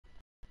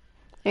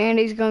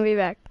Andy's gonna be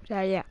back. So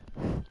yeah.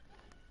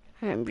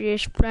 I'm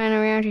just flying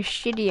around his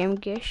city, I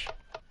guess.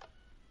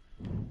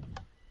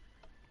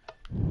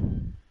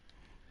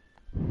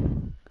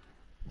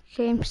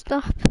 Game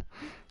stuff.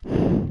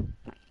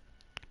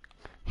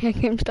 Yeah,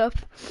 game stuff.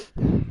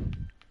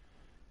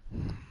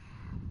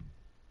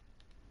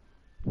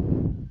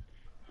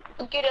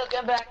 Okay, they'll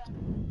get back.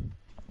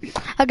 Okay,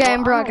 Well, I'm I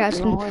don't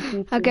broadcasting. know if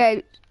you can-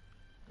 Okay.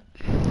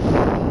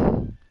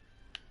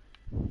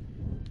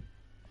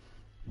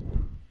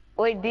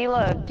 Wait,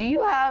 Dila, do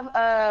you have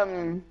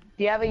a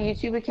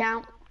YouTube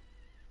account?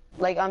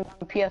 Like on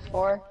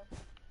PS4?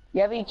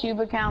 You have a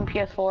YouTube account on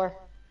PS4?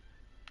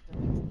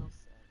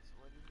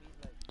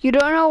 You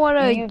don't know what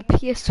a You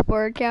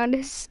PS4 account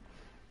is?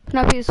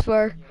 Not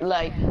PS4.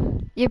 like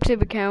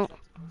YouTube account.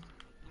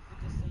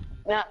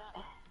 not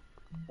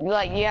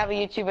like you have a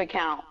YouTube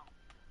account.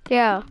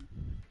 Yeah.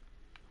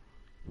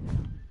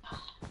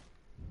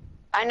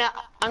 I know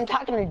I'm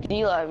talking to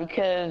Dila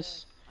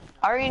because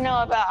I already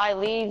know about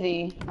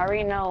iLeasy. I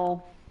already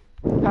know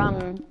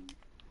from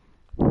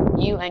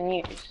you and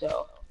you,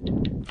 so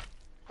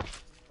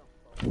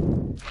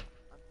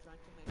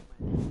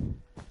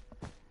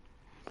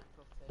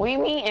what do you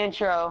mean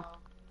intro?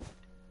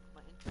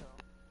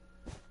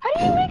 How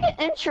do you make an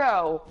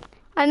intro?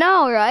 I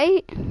know,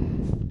 right?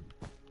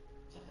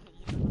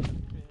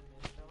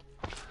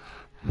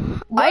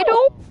 I Bro,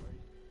 don't.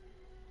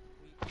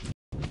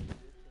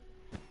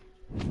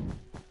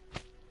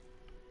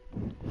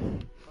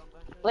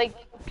 like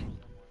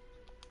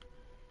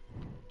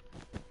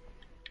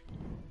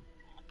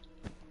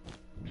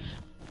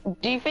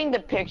do you think the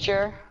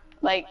picture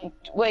like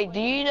wait, do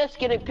you just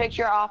get a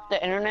picture off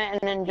the internet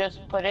and then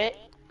just put it?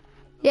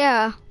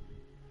 Yeah.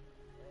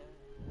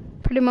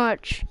 Pretty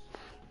much.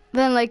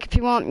 Then, like, if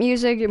you want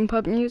music, you can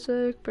put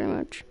music, pretty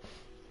much.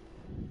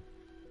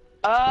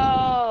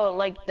 Oh,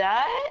 like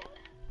that?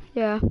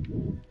 Yeah.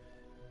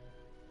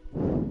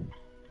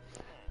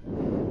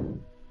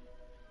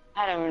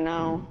 I don't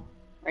know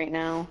right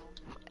now.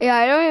 Yeah,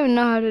 I don't even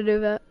know how to do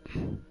that.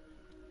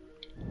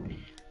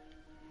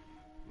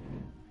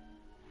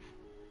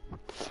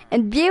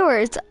 And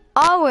viewers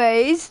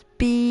always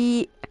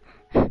be...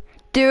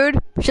 Dude,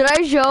 should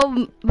I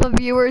show the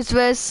viewers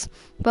this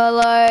by,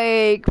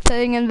 like,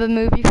 putting in the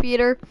movie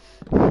theater?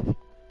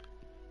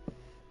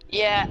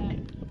 Yeah.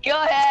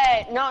 Go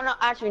ahead. No, no,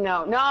 actually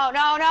no. No,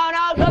 no, no,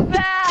 no, go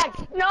back!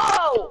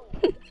 No!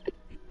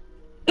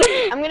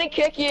 I'm gonna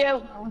kick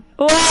you.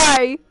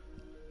 Why?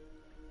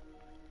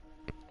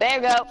 There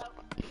you go.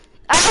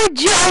 I'm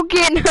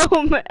joking!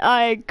 Oh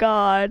my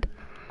god.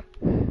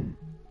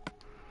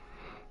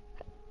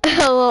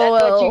 LOL.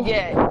 That's what you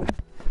get.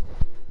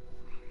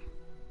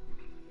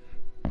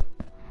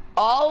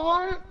 All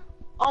of them?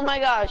 Oh my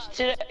gosh.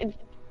 Today,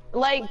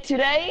 like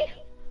today,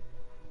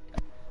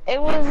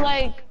 it was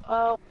like,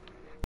 LOL.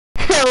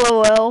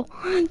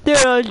 Dude,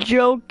 I'm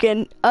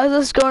joking. I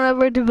was just going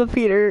over to the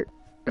theater.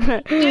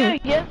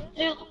 dude, yes,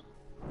 dude.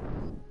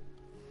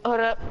 Hold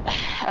up.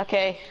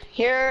 Okay,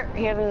 here's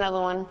another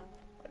one.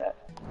 Hold up.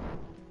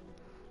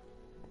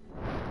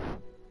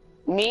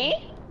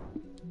 Me?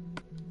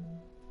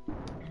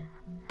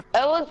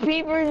 It was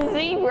Peepers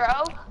Z,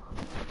 bro.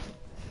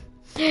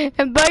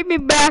 Invite me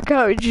back,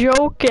 I was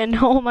joking.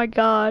 Oh my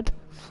god.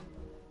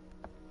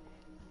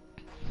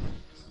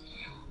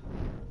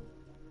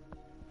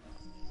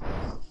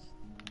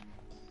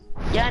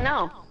 Yeah, I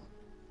know.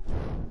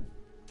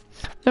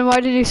 Then why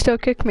did you still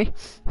kick me?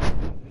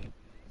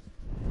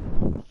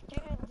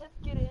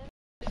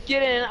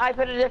 Get in, I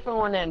put a different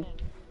one in.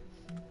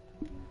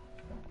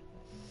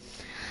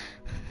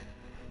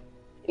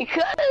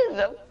 Because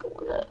I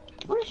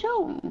want to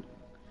show 'em.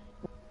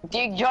 Do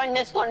you join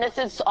this one? This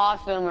is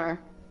awesomer.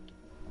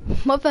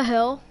 What the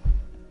hell?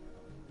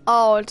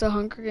 Oh, it's a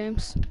Hunger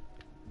Games.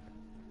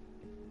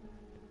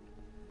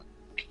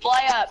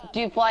 Fly up,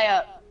 dude, fly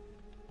up.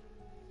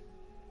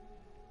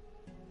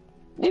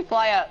 Dude,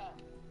 fly up.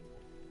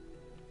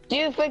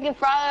 Dude, freaking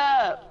fly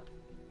up.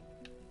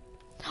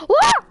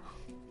 What?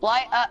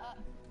 Fly up.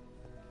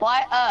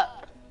 Fly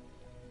up.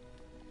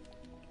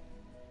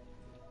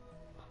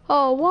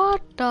 Oh,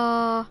 what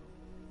the?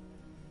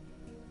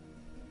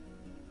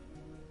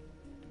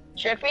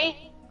 Trippy?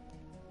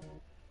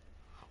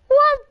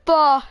 What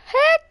the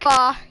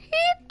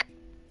heck?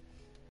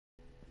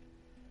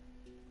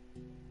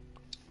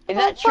 Is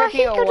that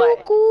trippy or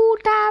what?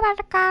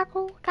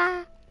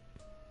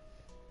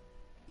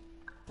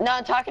 No,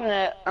 I'm talking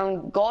to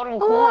golden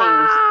coins.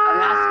 I'm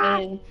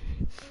asking.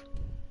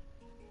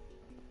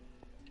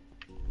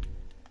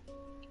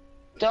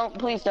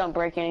 Please don't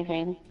break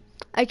anything.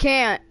 I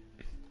can't.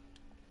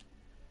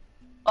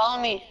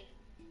 Follow me.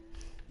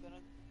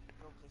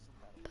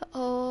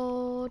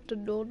 Oh, the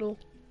dodo.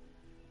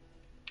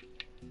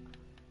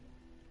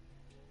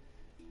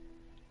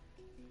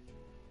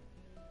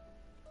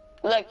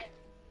 Look,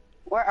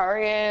 where are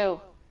you?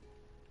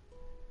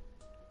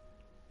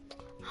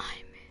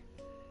 I'm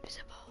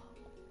invisible.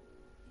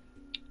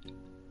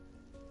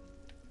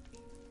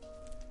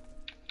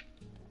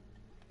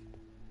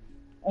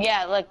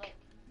 Yeah, look.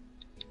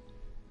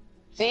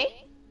 See?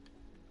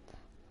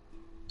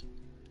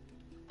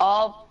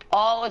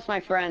 All with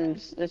my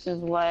friends. This is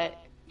what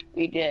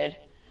we did.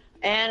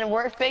 And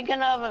we're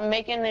thinking of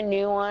making a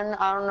new one.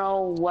 I don't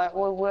know what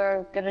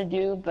we're gonna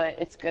do, but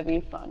it's gonna be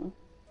fun.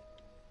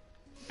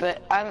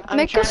 But I'm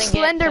Make a trying to get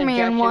Slender Man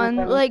suggestions one.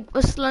 from- Like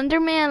a Slender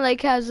Man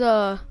like has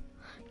a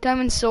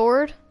diamond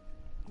sword.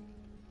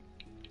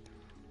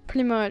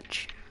 Pretty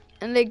much.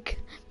 And like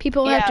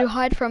people have Yeah. to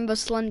hide from the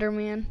Slender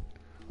Man.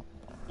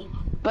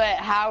 But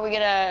how are we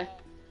gonna?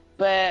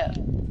 But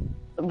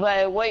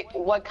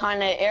what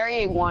kind of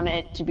area you want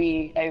it to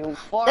be? A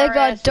forest, Like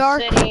a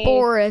dark city?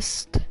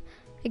 forest.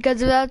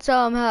 Because that's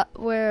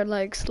where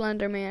like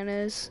Slender Man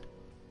is.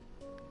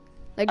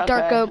 Like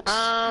Dark Okay,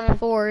 Oaks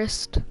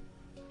forest.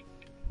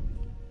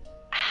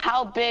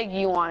 How big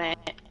you want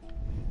it?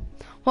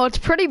 Well, it's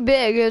pretty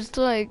big. It's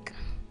like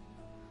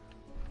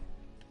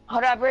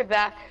Hold up, right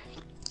back.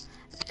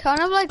 kind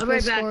of like I'll be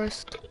right this back.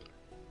 forest.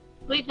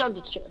 Please don't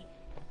destroy.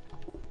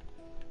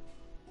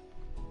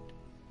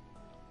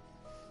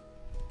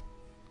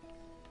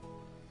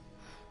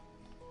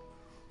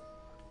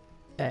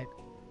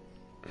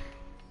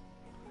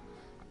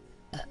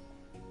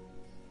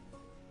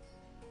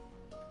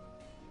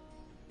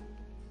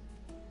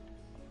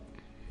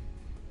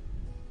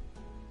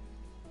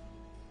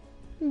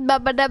 Ba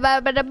ba da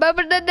ba ba da ba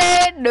ba da da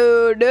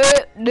do do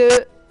do.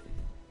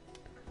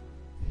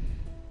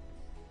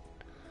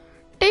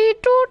 Dee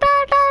doo da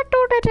da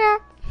doo da da.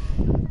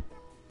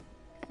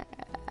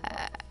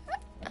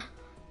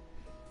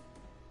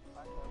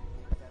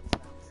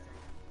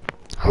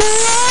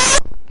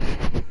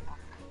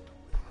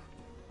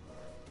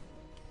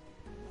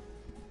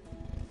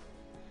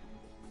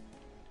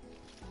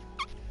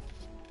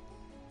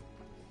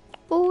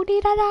 Ooh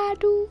dee da da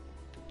doo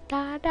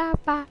da da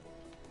ba.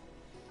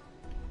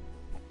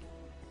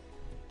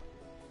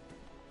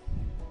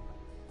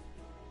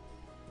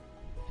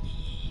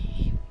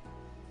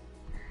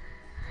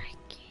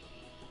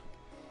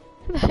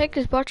 Who the heck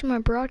is watching my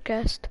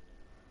broadcast?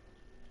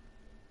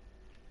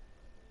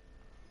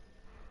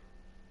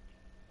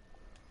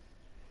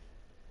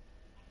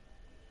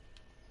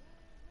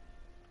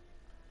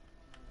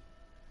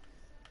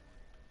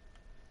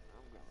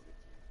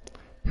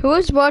 Who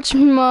is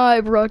watching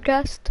my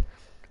broadcast?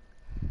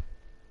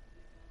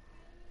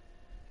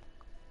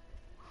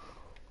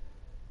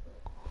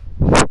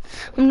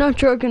 I'm not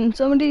joking.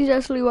 Somebody's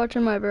actually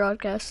watching my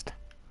broadcast.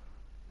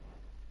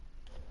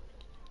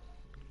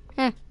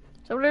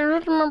 Somebody's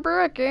watching my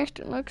broadcast,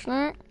 it looks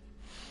like.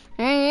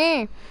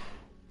 Hey,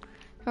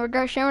 I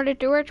got somebody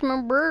to watch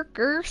my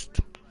broadcast.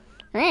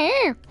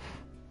 Hey,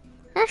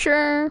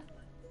 sure.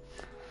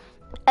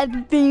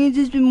 Everything is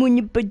just when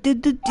you put the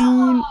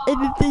team.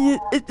 Everything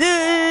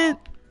is.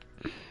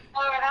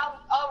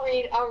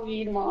 Alright, I'll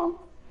read, Mom.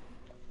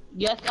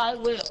 Yes, I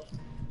will.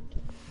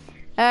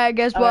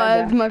 Guess what?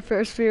 Alright, It's my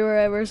first viewer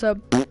ever, so.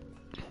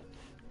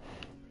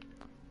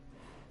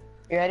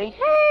 You ready?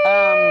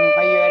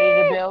 Are you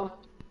ready to build?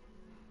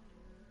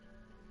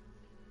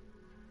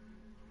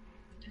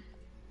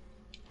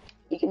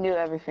 You can do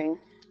everything,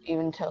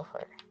 even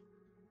Topher.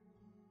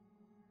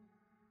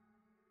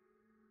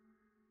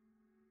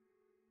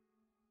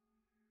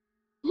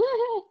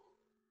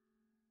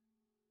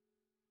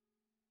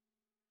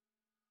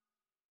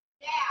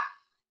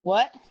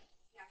 What?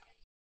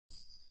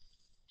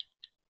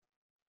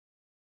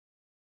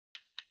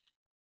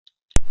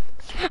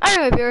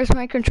 Anyway, viewers,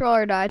 my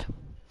controller died.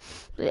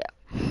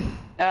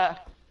 Yeah.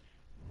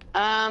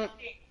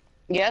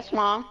 Yes,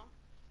 Mom.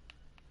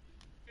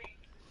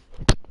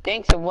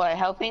 Thanks for what?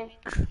 Helping?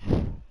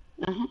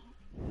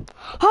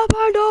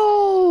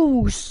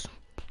 Habanos!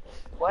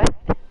 What?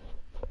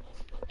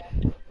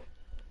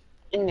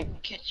 In the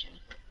kitchen.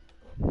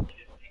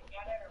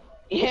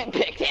 You didn't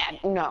pick that?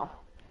 No.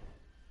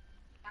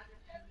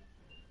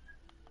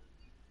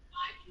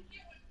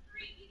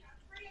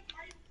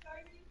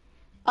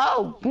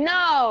 Oh,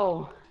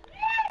 no!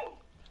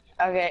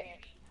 Okay.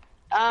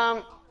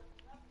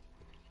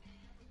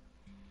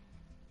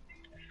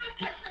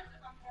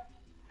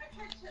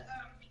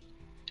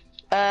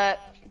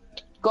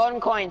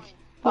 Golden coins.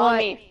 Follow What?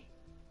 me.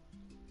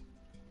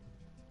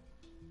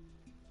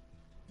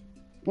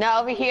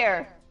 Now over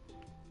here.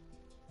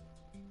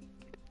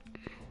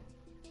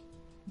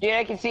 Dude,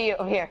 I can see you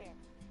over here.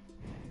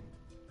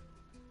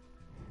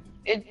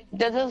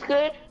 Does this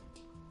good?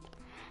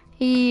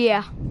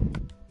 Yeah.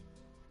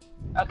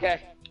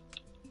 Okay.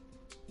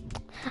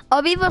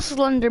 I'll be the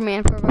Slender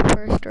Man for the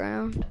first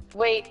round.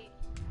 Wait.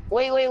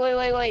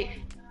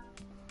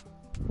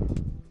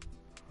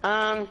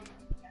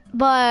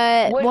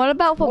 But what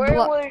about for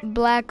where would-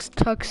 Black's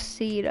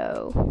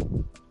tuxedo?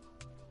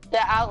 The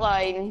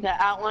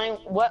outline.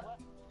 What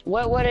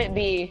would it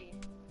be?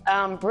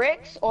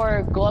 Bricks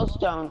or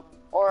glowstone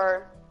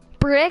or?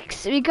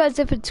 Bricks, because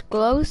if it's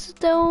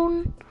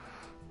glowstone,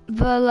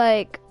 the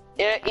like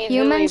It easily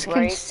humans can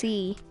break.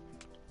 see.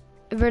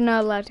 We're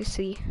not allowed to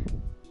see.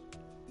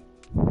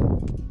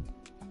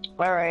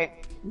 All right.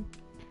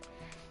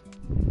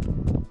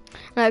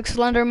 Like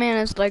Slender Man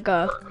is like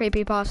a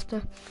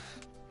creepypasta.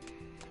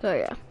 So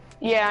yeah.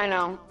 Yeah, I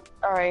know.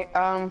 Alright,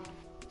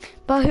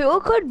 But who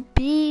could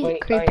be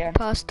wait, oh yeah.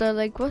 creepypasta?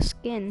 Like what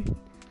skin?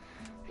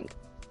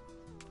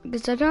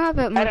 Because I don't have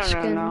that I much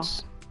don't know.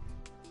 skins.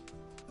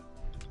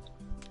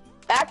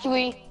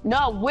 Actually,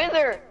 no,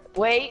 Wither!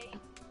 Wait.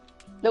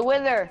 The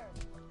Wither.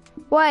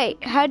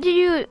 Wait, how did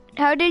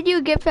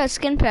you get that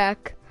skin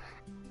pack?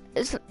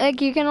 It's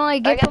like you can only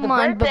get them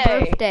on the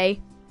birthday.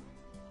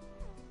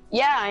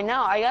 Yeah, I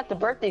know. I got the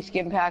birthday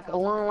skin pack a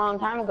long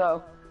time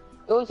ago.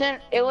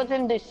 It was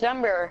in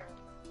December.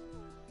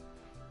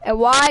 It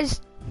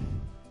was.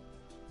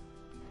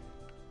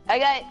 I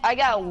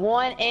got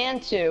 1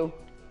 and 2.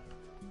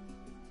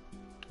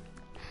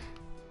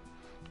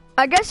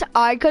 I guess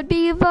I could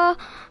be the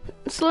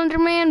Slender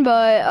Man,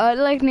 but I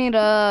like need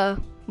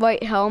a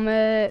white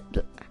helmet.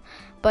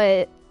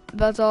 But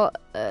that's all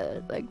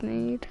like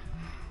need.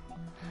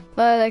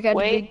 But like I'd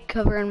be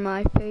covering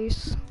my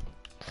face.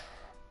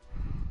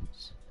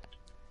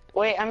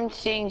 Wait, I'm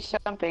seeing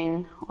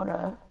something. Hold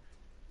up.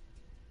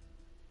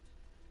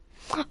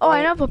 Oh,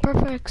 I know the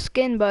perfect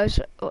skin, but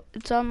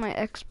it's on my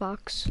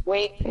Xbox.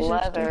 Wait,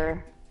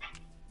 leather.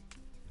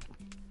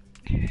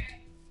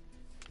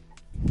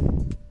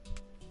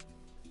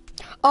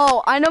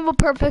 Oh, I know the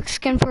perfect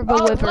skin for the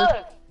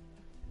Wither.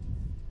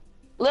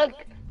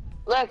 Look.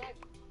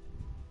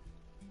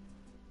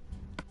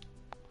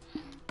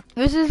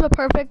 This is the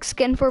perfect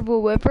skin for the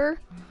Wither.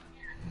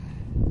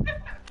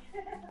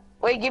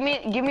 Wait, give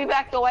me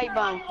back the white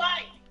bun.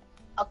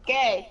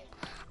 Okay.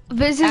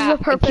 This is the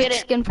perfect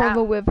skin for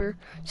the Wither.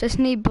 Just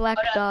need black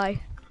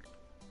dye.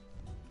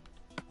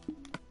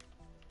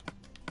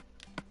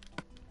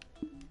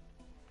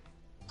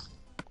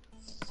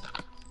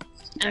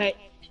 Alright,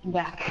 I'm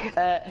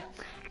back.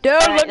 Dude,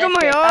 look at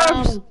my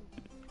arms!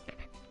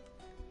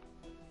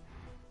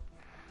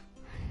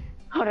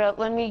 Hold up,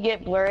 let me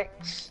get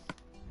bricks.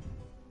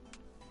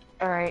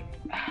 Alright,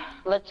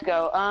 let's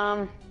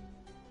go.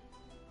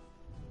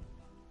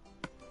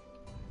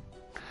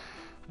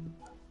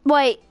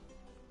 Wait.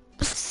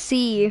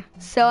 C.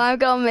 So I'm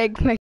gonna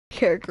make my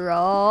character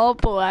all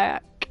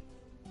black.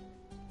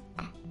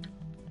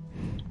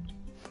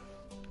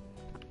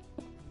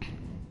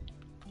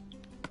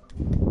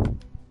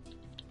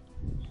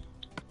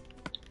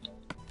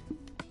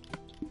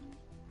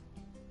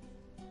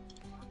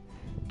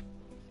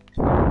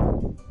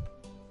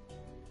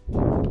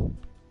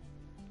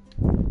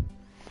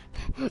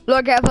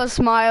 Look at the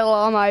smile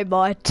on my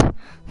butt.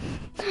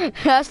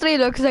 Actually,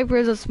 looks like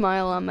there's a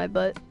smile on my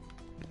butt.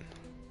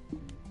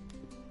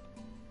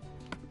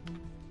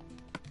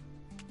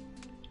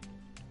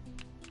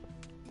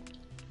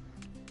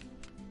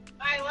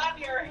 I love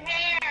your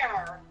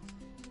hair.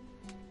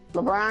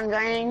 LeBron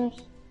James.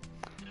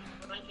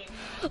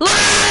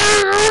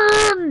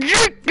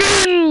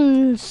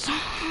 Chickens!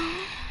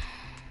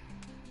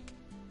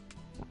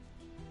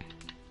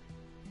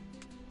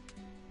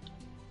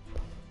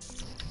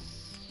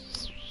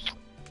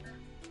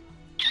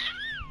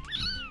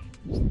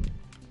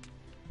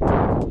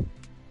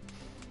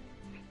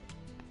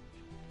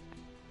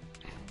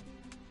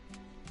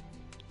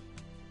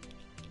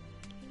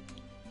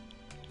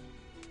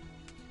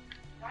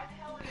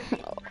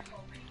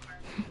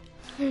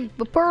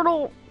 The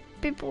portal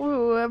people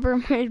whoever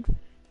made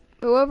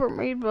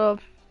the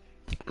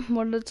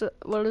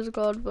what is it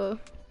called, the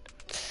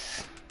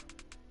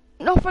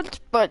no offense,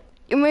 but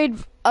you made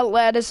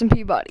Aladdin and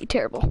Peabody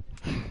terrible.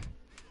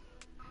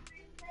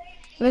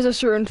 There's a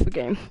certain for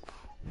game.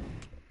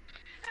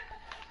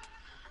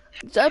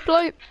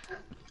 Exactly.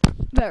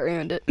 That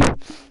ruined it. I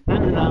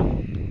don't know.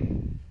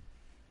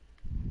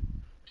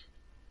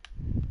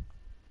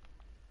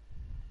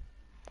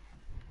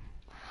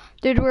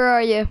 Dude, where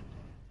are you?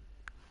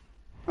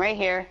 Right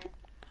here.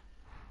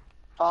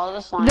 Follow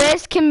the slime.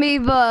 This can be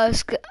the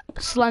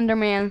Slender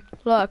Man.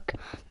 Look,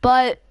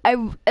 but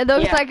it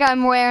looks like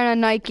I'm wearing a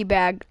Nike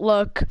bag.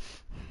 Look.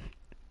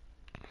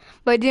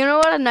 But do you know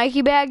what a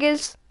Nike bag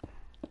is?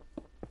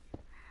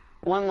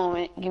 One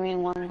moment. Give me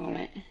 1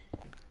 moment.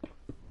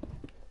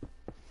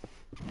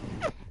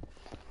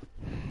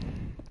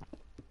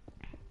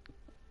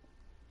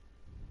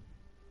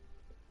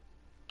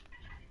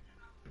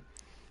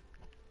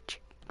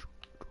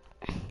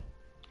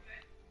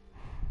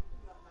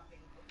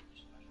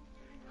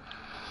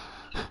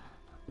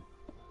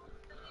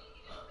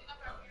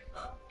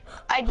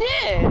 I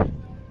did.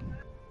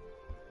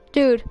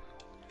 Dude,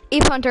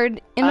 Eve Hunter,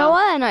 you know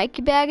what a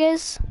Nike bag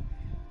is?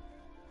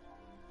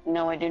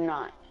 No, I do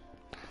not.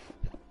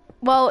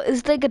 Well,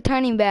 it's like a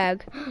tiny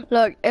bag.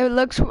 Look, it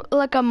looks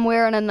like I'm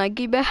wearing a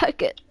Nike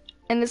bag,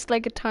 and it's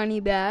like a tiny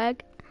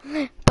bag.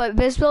 But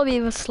this will be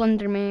the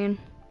Slender Man.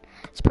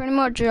 It's pretty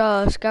much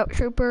a scout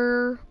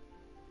trooper,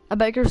 a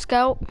biker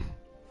scout.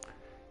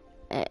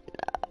 And, yeah.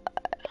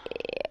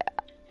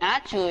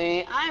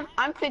 Actually,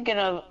 I'm thinking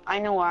of. I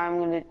know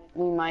what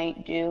we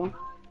might do.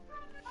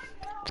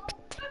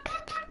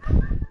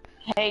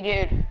 Hey,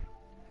 dude.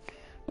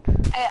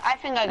 I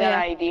think I got an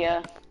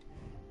idea.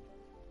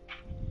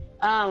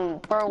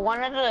 For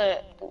one of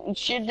the,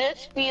 should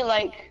this be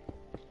like,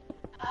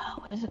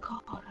 what is it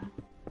called?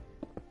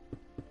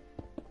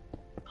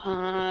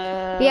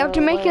 You have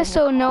to make what it is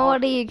so called?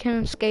 nobody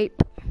can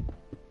escape.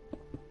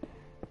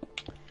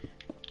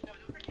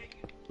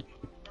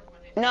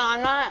 No,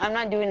 I'm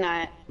not doing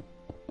that.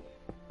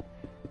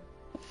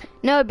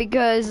 No,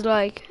 because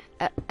like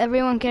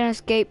everyone can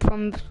escape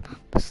from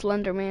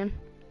Slender Man.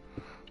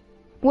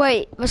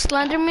 Wait, but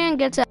Slender Man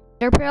gets a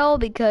Ender Pearl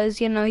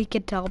because you know he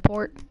can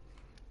teleport.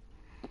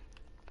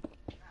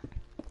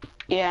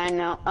 Yeah, I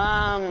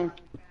know.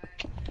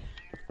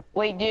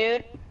 Wait,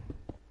 dude.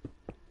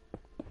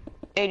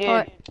 Hey, dude.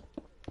 What?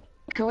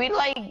 Can we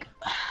like?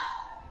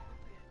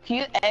 Can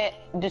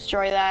you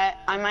destroy that?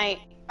 I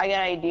got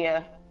an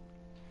idea.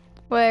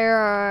 Where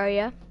are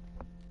ya?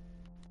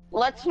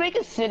 Let's make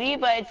a city,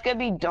 but it's gonna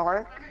be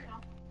dark.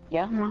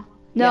 Yeah. No.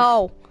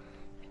 No,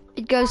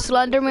 because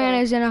Slender Man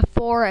is in a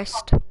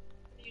forest.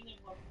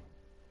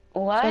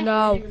 What? So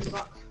no.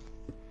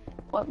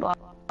 What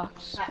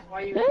box?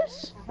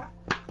 This?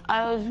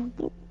 I was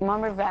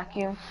remember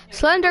vacuum.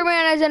 Slender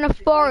Man is in a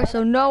forest,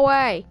 so no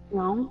way.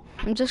 No.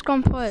 I'm just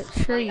gonna put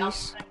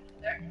trees.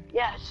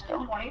 Yes.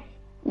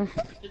 The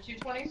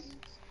 220s?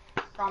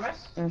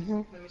 Promise?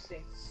 Mhm. Let me see.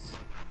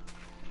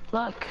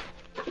 Look.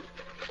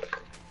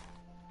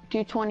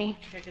 220.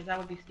 Okay, because that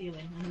would be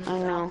stealing. And I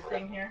know. this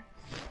thing here.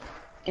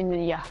 And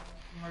then, yeah,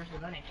 Where's the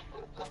money?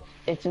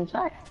 it's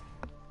inside.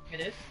 It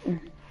is?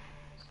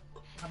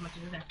 How much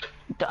is in there?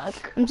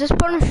 Duck. I'm just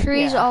putting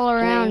trees Yeah. all And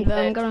then around, you but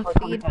I'm said gonna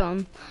click on feed that.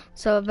 them.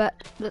 So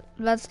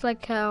that's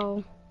like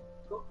how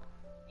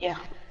Yeah.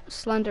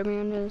 Slender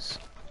Man is.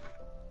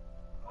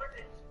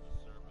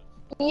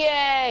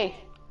 Yay!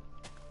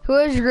 Who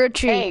is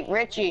Richie? Hey,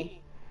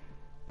 Richie.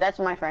 That's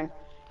my friend.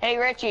 Hey,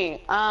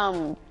 Richie.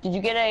 Did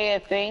you get a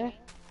thing?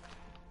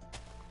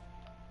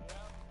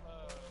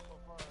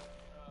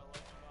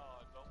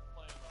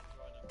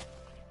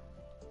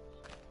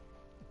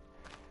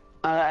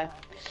 Okay.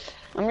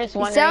 I'm just He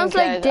wondering sounds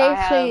like because I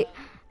have.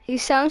 He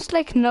sounds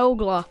like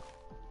Nogla.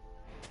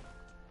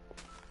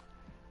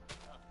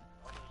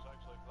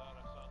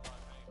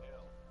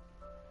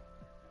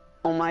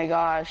 Oh my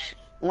gosh.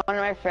 One of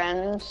my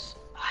friends.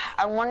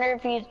 I wonder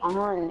if he's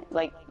on.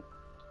 Like.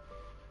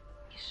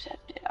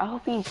 Accepted. I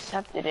hope he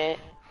accepted it.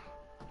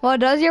 Well,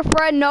 does your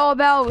friend know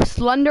about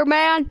Slender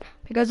Man?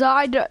 Because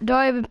I don't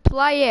even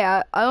play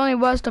it. I only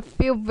watched a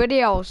few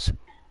videos.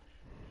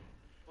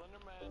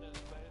 Slenderman is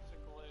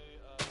basically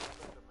a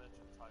third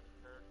dimension type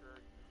character,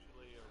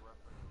 usually a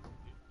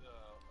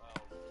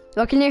reference.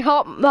 So can you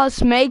help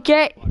us make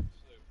it? Wait,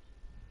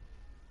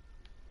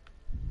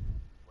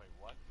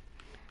 what?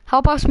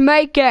 Help us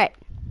make it.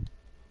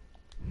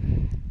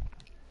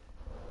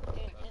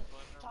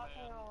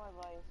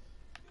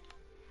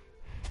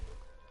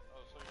 Oh,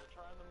 so you're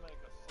trying to make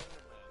a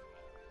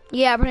Slenderman now?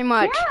 Yeah, pretty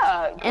much.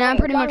 Yeah. And I'm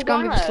pretty much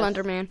gonna be us.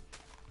 Slender Man.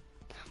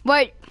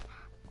 Wait,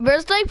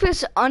 there's like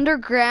this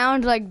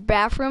underground like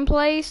bathroom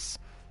place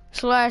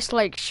slash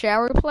like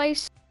shower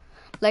place.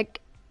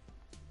 Like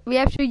we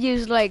have to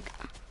use like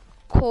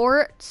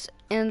quartz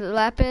and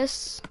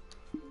lapis,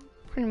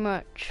 pretty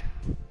much.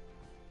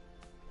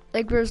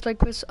 Like there's like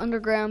this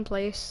underground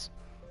place.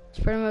 It's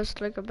pretty much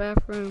like a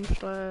bathroom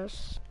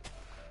slash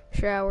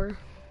shower.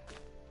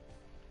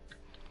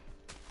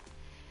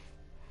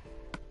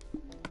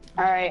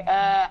 Alright,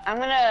 I'm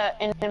gonna,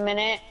 in a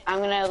minute, I'm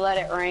gonna let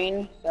it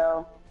rain,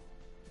 so.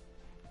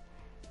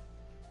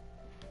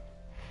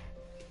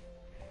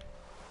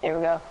 There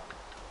we go.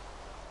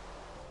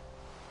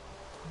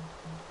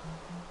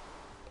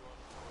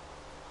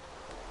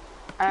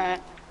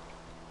 Alright.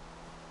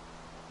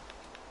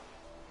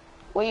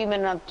 What you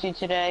been up to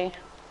today?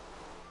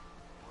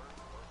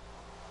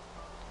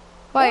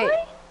 Wait, Really?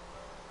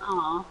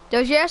 Aw.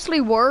 does you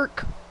actually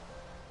work?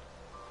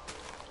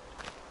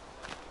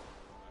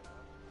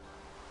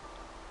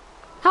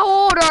 How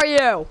old are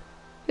you?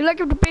 You like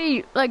to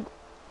be like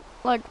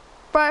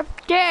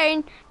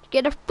 15 to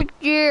get a big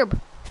job.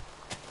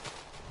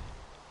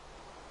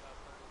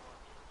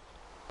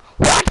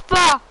 What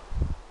the?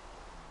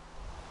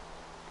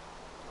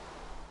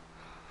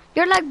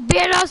 You're like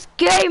being us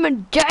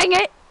gaming, dang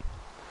it!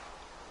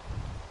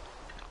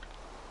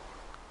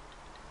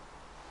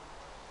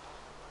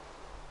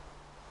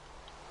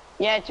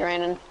 Yeah, it's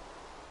raining.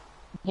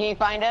 Can you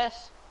find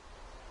us?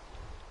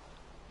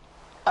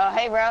 Oh,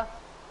 hey, bro.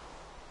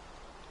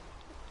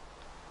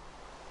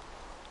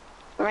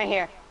 I'm right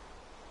here.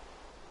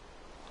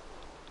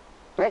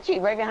 Richie,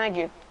 right behind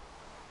you.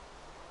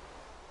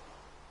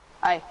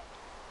 Hi.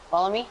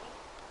 Follow me?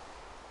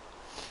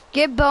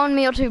 Give bone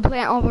meal to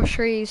plant all the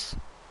trees.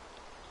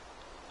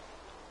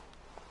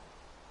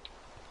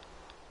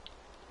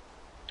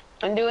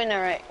 I'm doing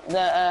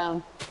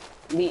the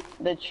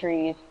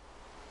trees.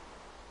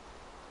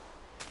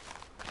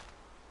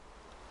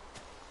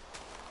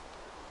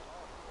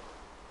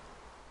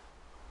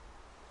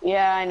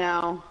 Yeah, I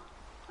know.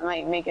 I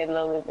might make it a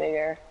little bit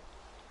bigger.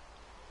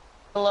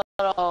 A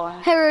little.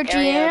 Hey Richie,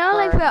 you area know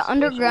like for that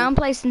station. underground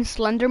place in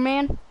Slender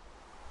Man?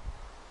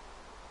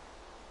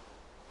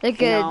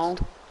 No.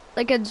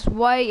 Like it's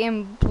white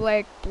and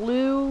black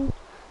blue.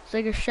 It's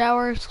like a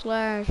shower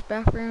slash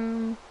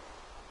bathroom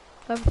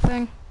type of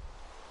thing.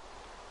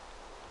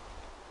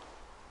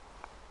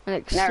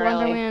 Like Not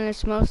Slender really. Man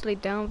is mostly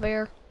down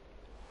there.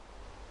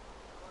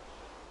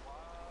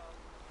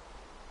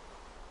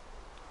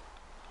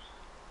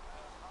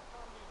 How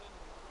come you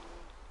didn't use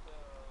the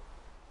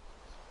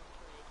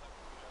tree that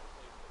could be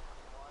actually a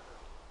bit wider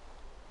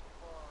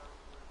before we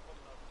were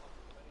putting up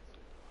something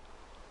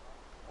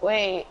basic?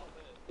 Wait, All of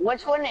it.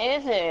 which one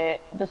is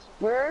it? The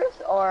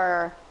spruce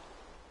or?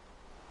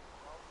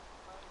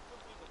 Well, it could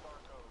be the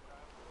dark oak.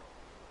 I have to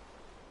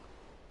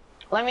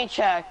look. Let me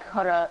check.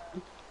 Hold up.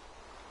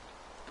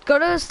 Go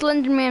to the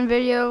Slender Man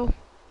video.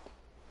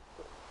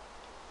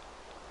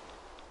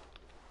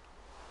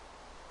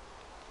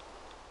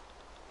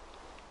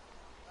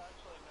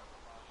 Actually, never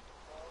mind.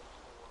 The forest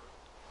board.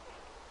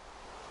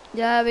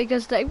 Yeah,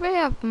 because they may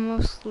have the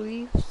most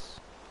leaves.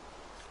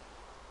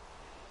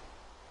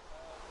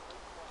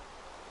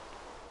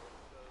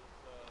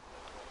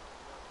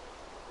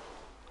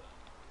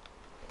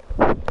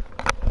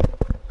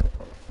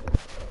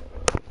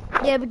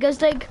 Yeah,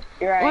 because like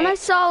You're right. when I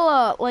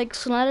saw like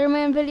Slender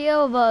Man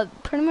video,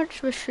 pretty much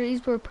the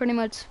trees were pretty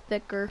much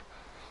thicker.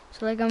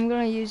 So like I'm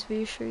gonna use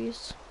these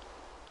trees.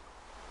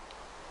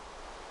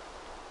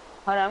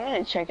 Hold on, I'm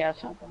gonna check out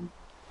something.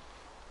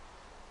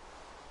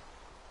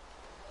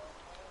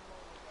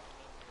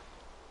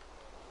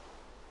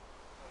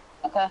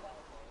 Okay.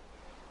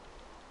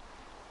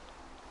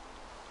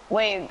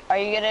 Wait, are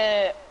you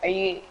gonna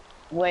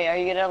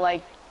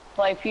like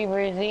play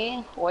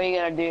PvZ? What are you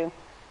gonna do?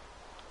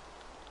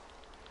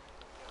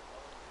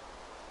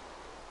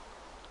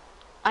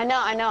 I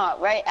know,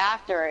 right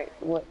after it.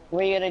 What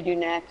are you gonna do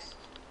next?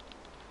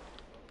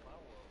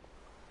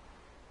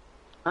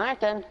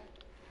 Alright then.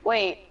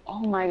 Wait,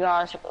 oh my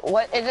gosh.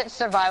 What is it,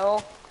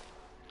 survival?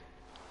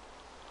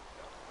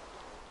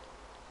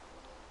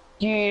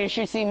 You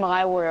should see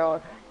my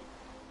world.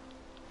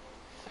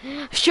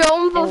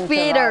 Show him the In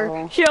feeder.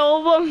 survival.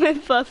 Show him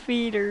with the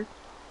feeder.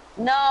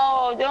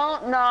 No,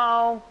 don't,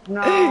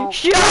 no.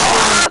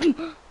 Show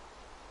him!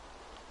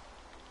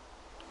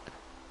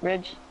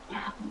 Ridge.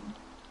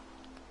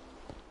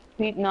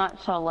 Speak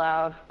not so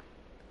loud.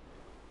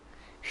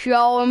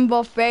 Show him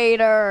the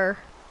feeder.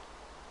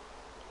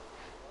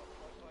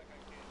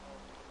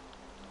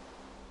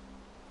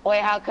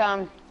 Wait, how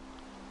come?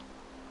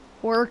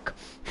 Work.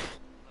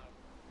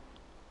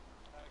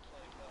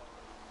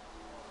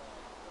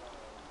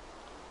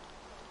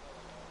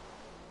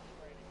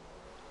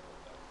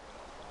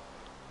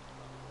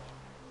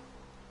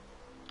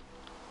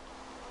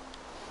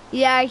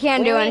 Yeah, I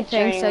can't What do do you mean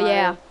anything, so training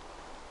yeah. mode?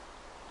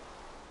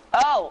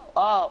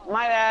 Oh,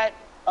 my bad.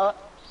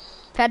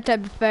 That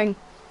type of thing.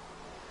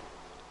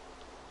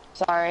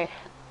 Sorry.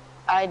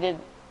 I did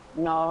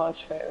no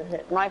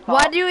hit. My fault.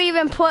 Why do you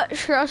even put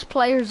trust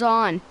players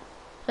on?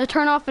 To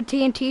turn off the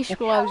TNT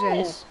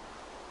explosions.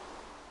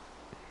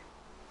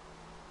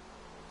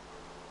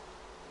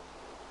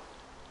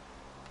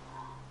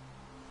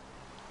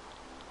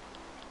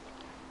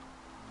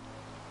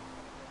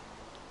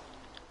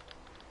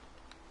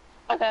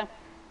 Okay.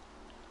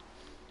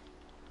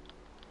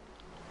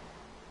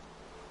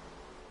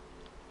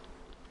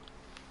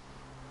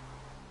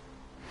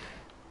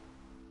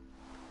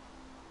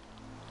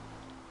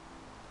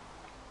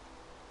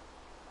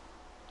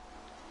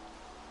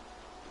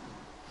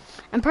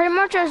 I'm pretty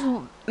much just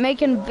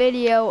making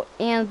video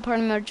and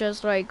pretty much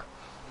just like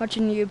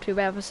watching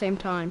YouTube at the same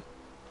time.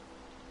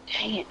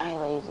 Dang it, I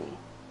lazy.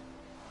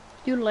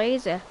 You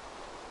lazy.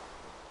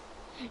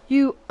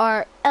 You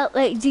are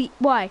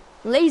L-A-Z-Y.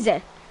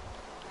 Lazy.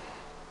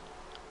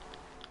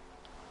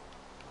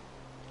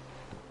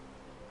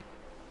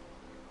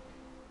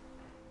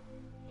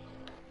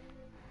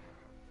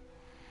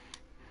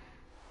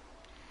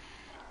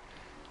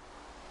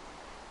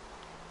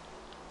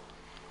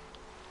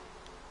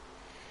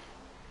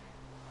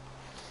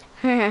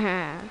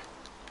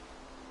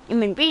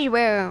 I'm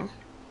invisible.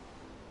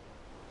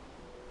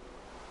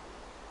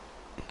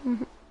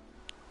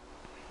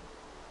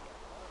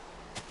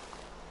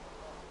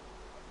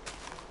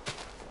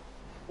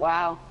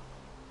 Wow.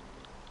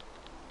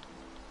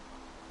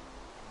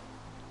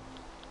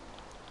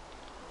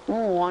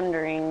 I'm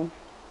wondering.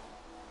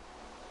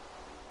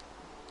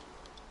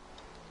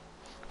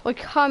 Like,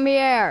 come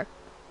here.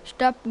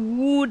 Stop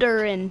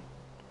woodering.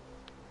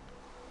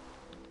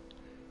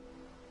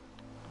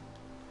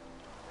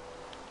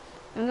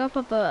 I'm gonna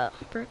put the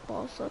brick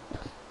walls up.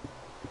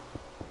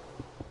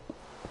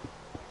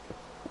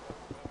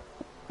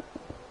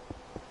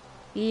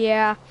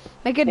 Yeah,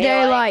 make it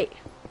daylight.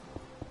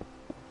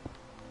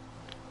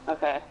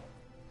 Okay.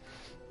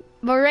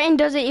 But rain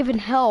doesn't even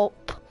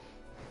help.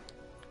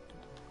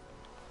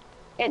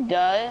 It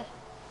does.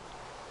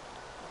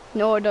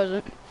 No, it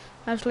doesn't.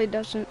 Actually, it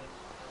doesn't.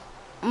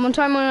 One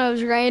time when it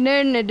was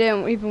raining, it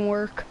didn't even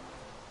work.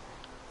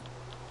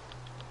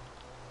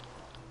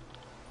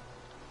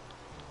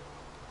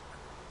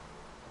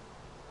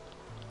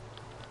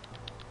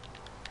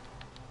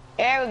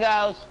 There we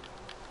go.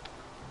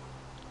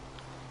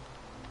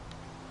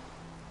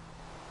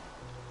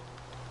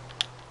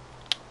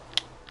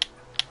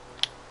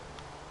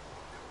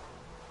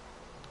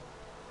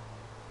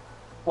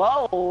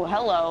 Whoa,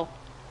 hello.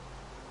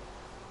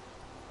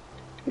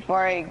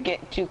 Before I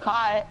get too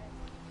caught.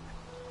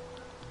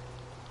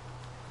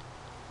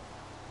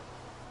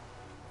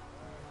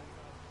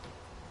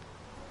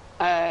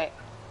 Alright.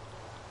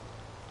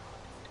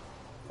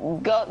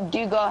 Go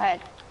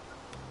ahead.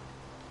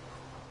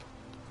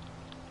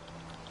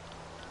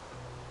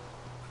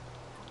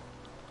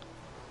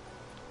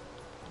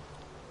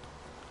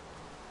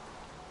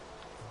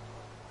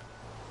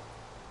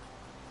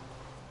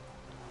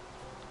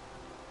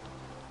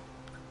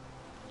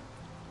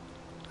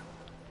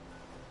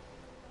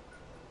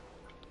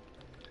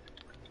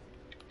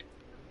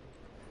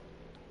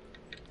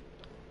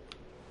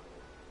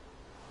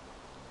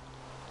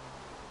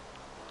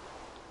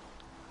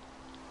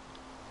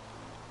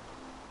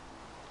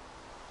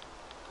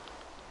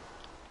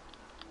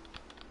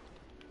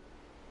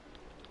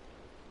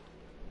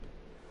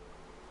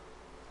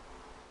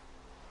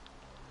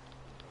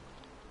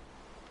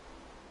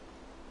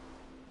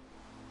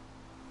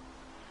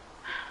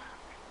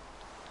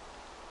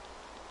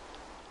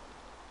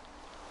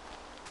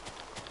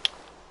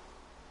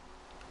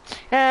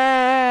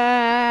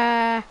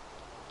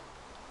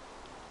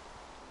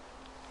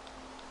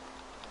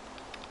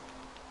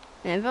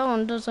 And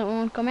villain doesn't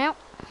want to come out.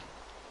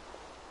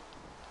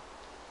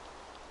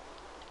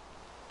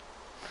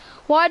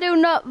 Why do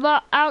not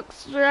the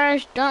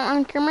outsiders don't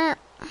want to come out?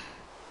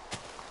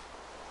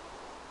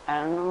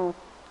 I don't know.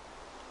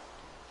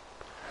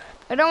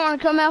 I don't want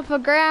to come off the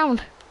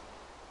ground.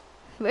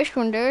 Which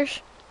one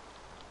does?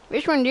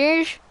 Which one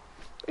does?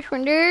 Which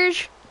one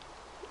does?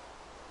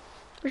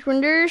 Which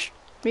one does?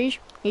 These.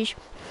 This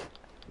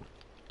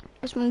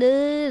one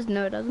does.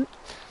 No, it doesn't.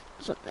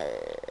 This one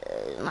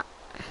does not.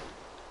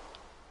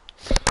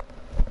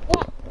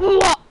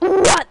 What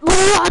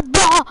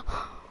the?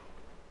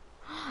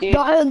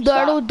 Dude,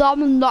 stop.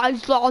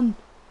 Domination.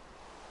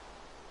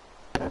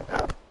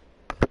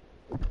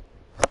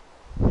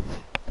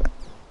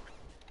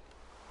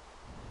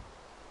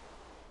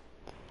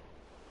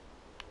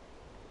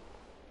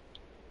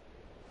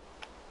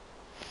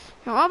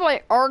 I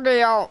play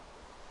audio.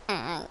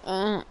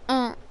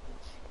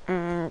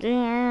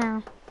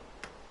 Yeah.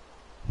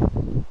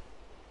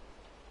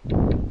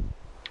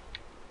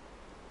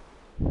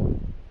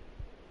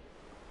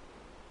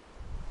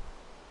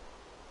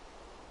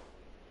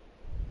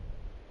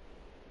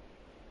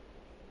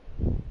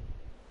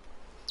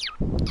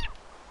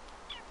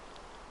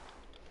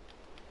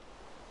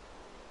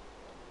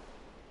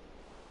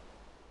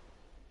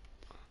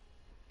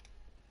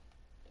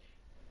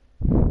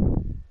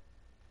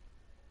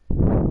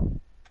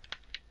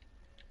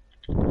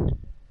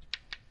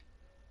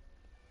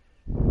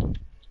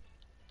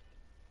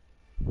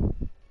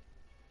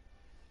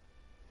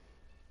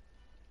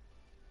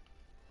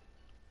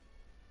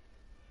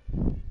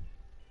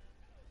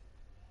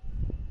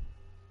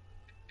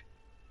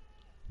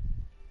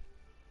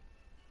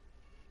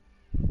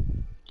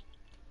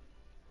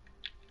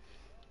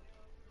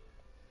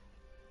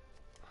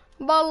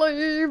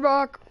 Believe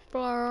I can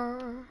fly.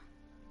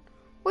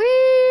 We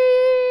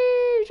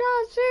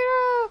John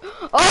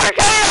Cena.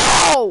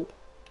 RKO!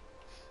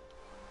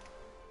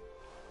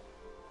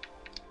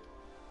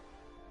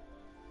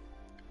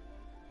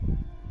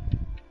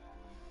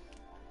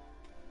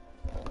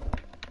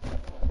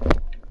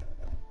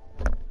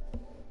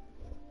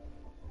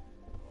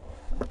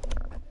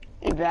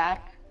 You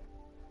back?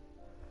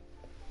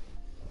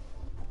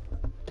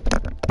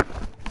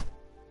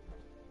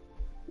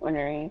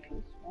 Wondering if he's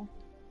back.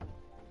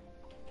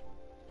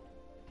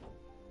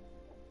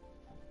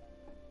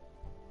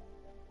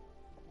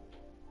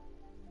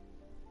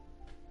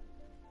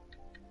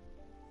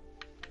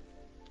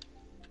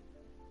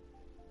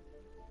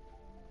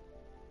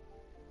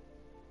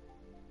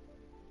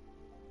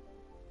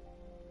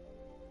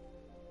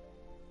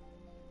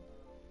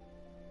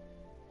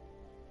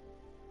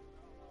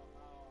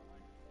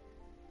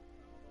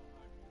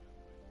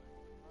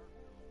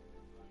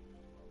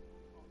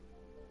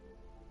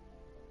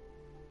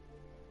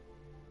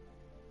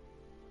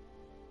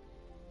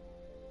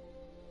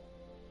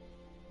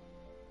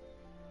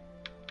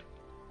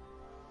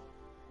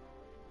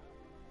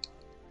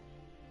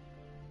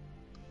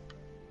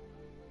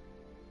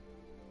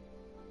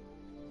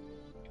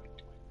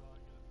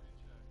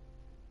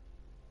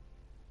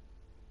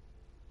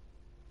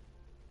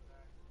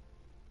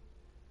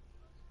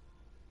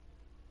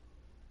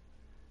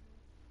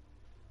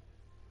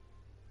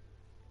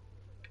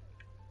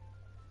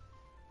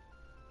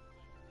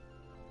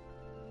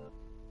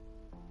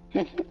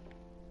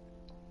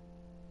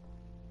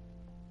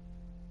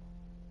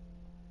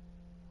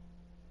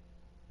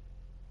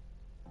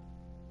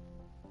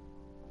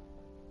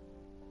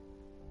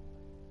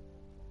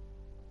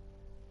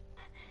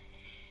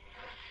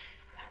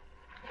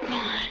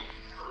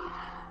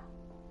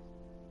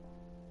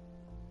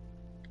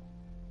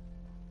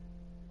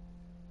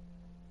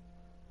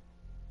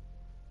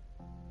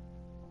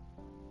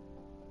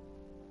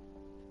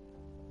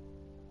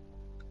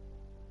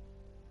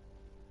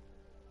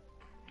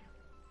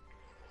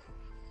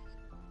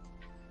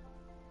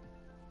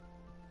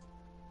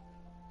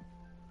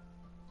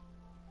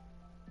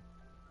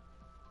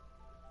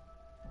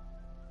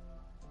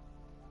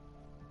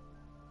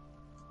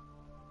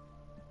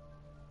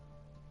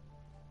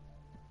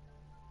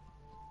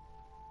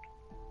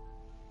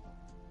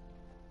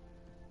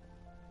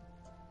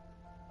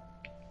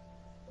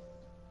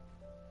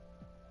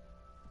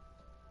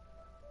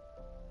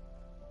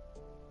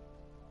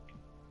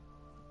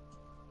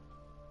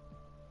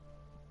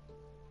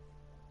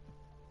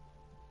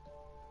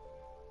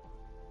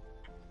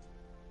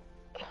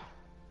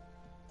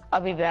 I'll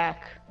be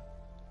back.